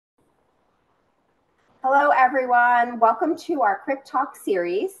Hello, everyone. Welcome to our Quick Talk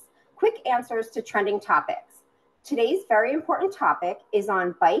series, Quick Answers to Trending Topics. Today's very important topic is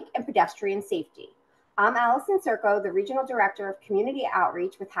on bike and pedestrian safety. I'm Allison Circo, the Regional Director of Community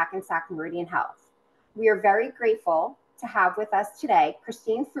Outreach with Hackensack Meridian Health. We are very grateful to have with us today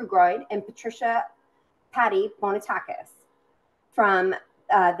Christine Frugroyd and Patricia Patty Bonatakis from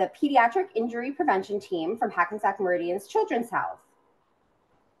the Pediatric Injury Prevention Team from Hackensack Meridian's Children's Health.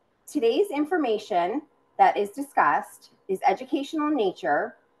 Today's information that is discussed is educational in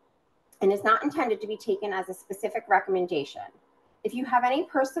nature and is not intended to be taken as a specific recommendation. If you have any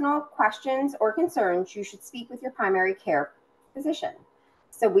personal questions or concerns, you should speak with your primary care physician.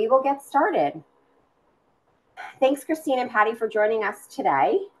 So we will get started. Thanks, Christine and Patty, for joining us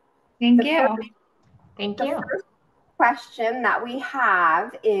today. Thank you. The first question that we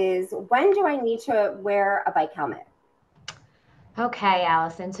have is, when do I need to wear a bike helmet? Okay,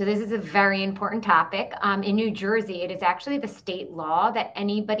 Allison. So this is a very important topic. In New Jersey, it is actually the state law that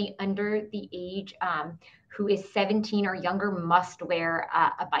anybody under the age who is 17 or younger must wear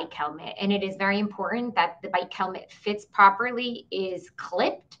a bike helmet. And it is very important that the bike helmet fits properly, is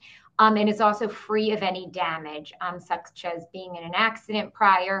clipped, and is also free of any damage, such as being in an accident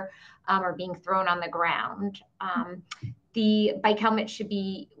prior or being thrown on the ground. The bike helmet should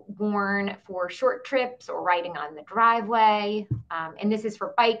be worn for short trips or riding on the driveway. And this is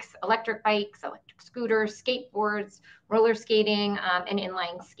for bikes, electric scooters, skateboards, roller skating, and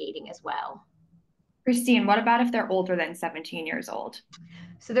inline skating as well. Christine, what about if they're older than 17 years old?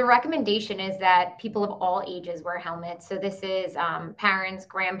 So the recommendation is that people of all ages wear helmets. So this is parents,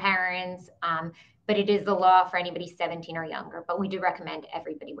 grandparents, but it is the law for anybody 17 or younger. But we do recommend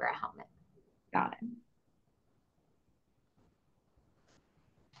everybody wear a helmet. Got it.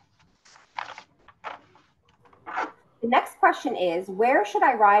 The next question is, where should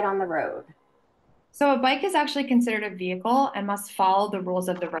I ride on the road? So a bike is actually considered a vehicle and must follow the rules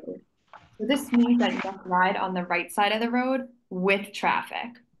of the road. So this means that you must ride on the right side of the road with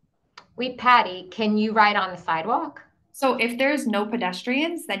traffic. Wait, Patty, can you ride on the sidewalk? So if there's no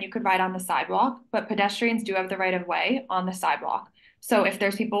pedestrians, then you could ride on the sidewalk, but pedestrians do have the right of way on the sidewalk. So if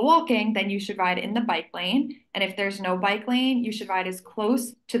there's people walking, then you should ride in the bike lane. And if there's no bike lane, you should ride as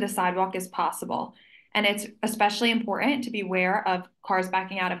close to the sidewalk as possible. And it's especially important to be aware of cars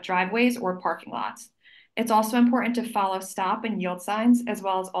backing out of driveways or parking lots. It's also important to follow stop and yield signs as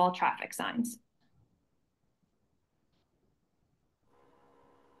well as all traffic signs.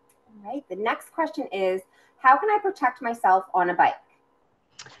 All right, the next question is, how can I protect myself on a bike?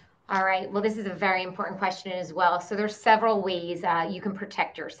 All right, well, this is a very important question as well. So there's several ways you can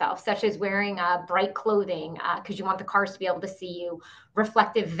protect yourself, such as wearing bright clothing because you want the cars to be able to see you,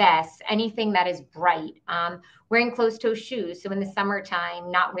 reflective vests, anything that is bright, wearing closed-toe shoes. So in the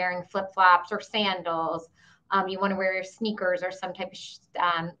summertime, not wearing flip-flops or sandals. You want to wear sneakers or some type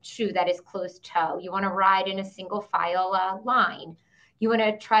of shoe that is closed-toe. You want to ride in a single file line. You want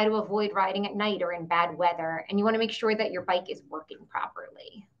to try to avoid riding at night or in bad weather, and you want to make sure that your bike is working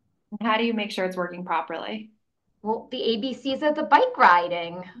properly. How do you make sure it's working properly? Well, the ABCs of the bike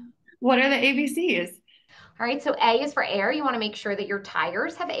riding. What are the ABCs? All right, so A is for air. You want to make sure that your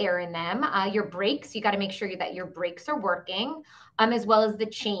tires have air in them. Your brakes, you got to make sure that your brakes are working, as well as the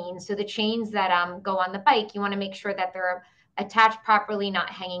chains. So the chains that go on the bike, you want to make sure that they're attached properly, not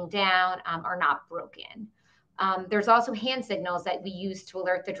hanging down, or not broken. There's also hand signals that we use to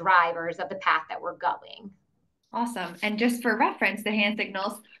alert the drivers of the path that we're going. Awesome. And just for reference, the hand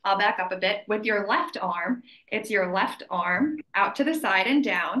signals, I'll back up a bit. With your left arm, it's your left arm out to the side and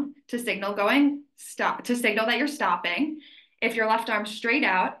down to signal going stop, to signal that you're stopping. If your left arm's straight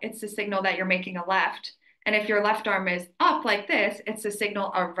out, it's to signal that you're making a left. And if your left arm is up like this, it's to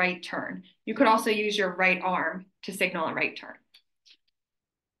signal a right turn. You could also use your right arm to signal a right turn.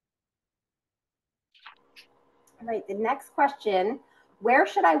 All right, the next question, where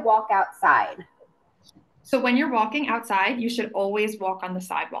should I walk outside? So when you're walking outside, you should always walk on the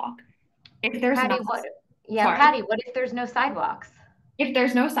sidewalk. If there's Patty, Patty, what if there's no sidewalks? If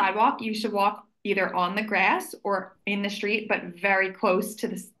there's no sidewalk, you should walk either on the grass or in the street, but very close to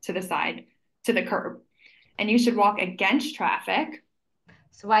the side, to the curb. And you should walk against traffic.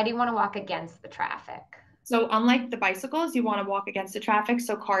 So why do you want to walk against the traffic? So unlike the bicycles, you want to walk against the traffic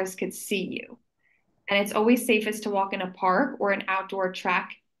so cars could see you. And it's always safest to walk in a park or an outdoor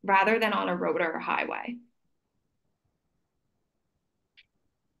track rather than on a road or a highway.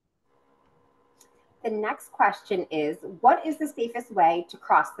 The next question is, what is the safest way to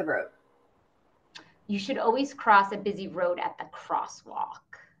cross the road? You should always cross a busy road at the crosswalk.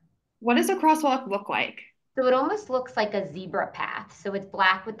 What does a crosswalk look like? So it almost looks like a zebra path. So it's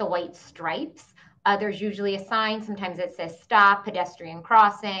black with the white stripes. There's usually a sign. Sometimes it says stop, pedestrian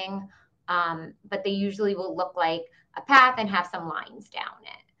crossing, but they usually will look like a path and have some lines down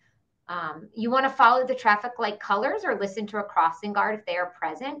it. You want to follow the traffic light colors or listen to a crossing guard if they are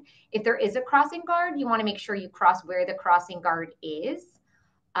present. If there is a crossing guard, you want to make sure you cross where the crossing guard is.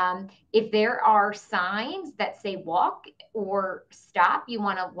 If there are signs that say walk or stop, you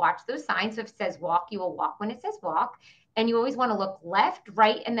want to watch those signs. So if it says walk, you will walk when it says walk. And you always want to look left,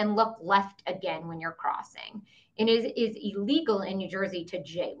 right, and then look left again when you're crossing. And it is illegal in New Jersey to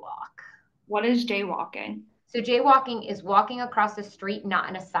jaywalk. What is jaywalking? So jaywalking is walking across the street, not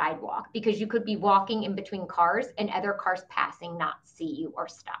on a sidewalk, because you could be walking in between cars and other cars passing not see you or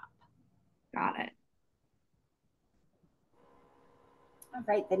stop. Got it. All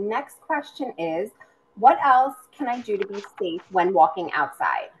right, the next question is, what else can I do to be safe when walking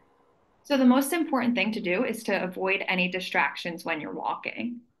outside? So the most important thing to do is to avoid any distractions when you're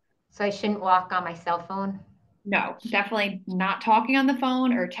walking. So I shouldn't walk on my cell phone? No, definitely not talking on the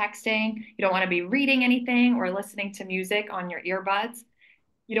phone or texting. You don't want to be reading anything or listening to music on your earbuds.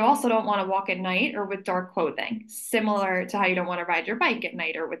 You also don't want to walk at night or with dark clothing, similar to how you don't want to ride your bike at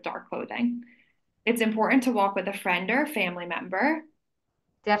night or with dark clothing. It's important to walk with a friend or a family member.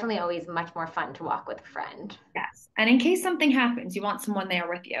 Definitely always much more fun to walk with a friend. Yes. And in case something happens, you want someone there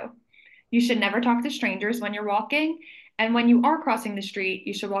with you. You should never talk to strangers when you're walking. And when you are crossing the street,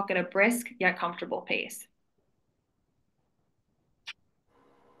 you should walk at a brisk yet comfortable pace.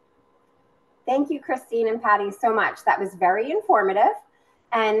 Thank you, Christine and Patty, so much. That was very informative.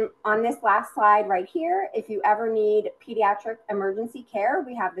 And on this last slide right here, if you ever need pediatric emergency care,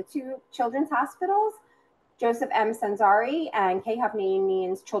 we have the two children's hospitals, Joseph M. Sanzari and K.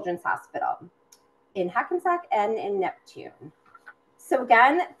 Hovnanian's Children's Hospital in Hackensack and in Neptune. So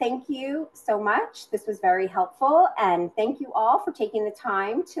again, thank you so much. This was very helpful. And thank you all for taking the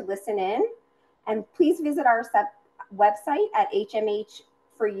time to listen in. And please visit our website at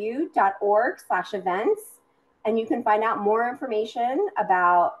hmhforyou.org/events. And you can find out more information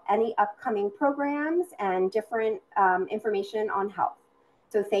about any upcoming programs and different information on health.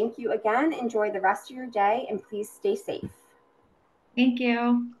 So thank you again. Enjoy the rest of your day and please stay safe. Thank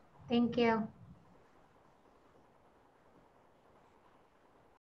you. Thank you.